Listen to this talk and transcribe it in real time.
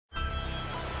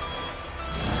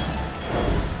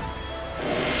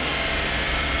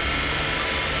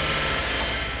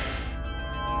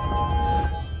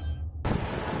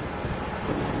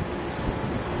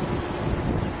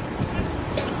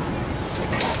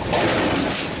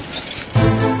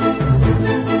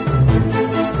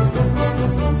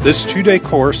This two-day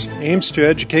course aims to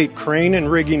educate crane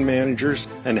and rigging managers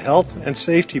and health and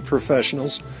safety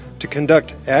professionals to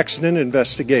conduct accident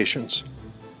investigations.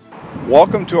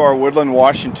 Welcome to our Woodland,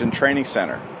 Washington Training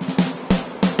Center.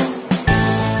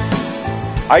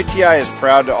 ITI is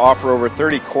proud to offer over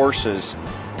 30 courses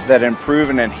that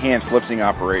improve and enhance lifting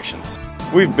operations.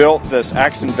 We've built this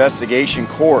accident investigation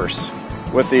course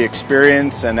with the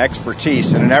experience and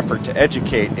expertise in an effort to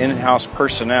educate in-house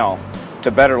personnel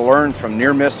to better learn from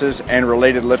near misses and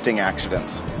related lifting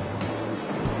accidents.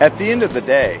 At the end of the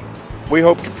day, we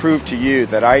hope to prove to you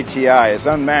that ITI is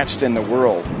unmatched in the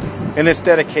world in its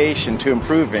dedication to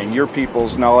improving your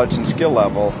people's knowledge and skill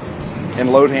level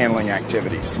in load handling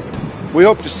activities. We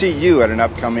hope to see you at an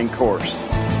upcoming course.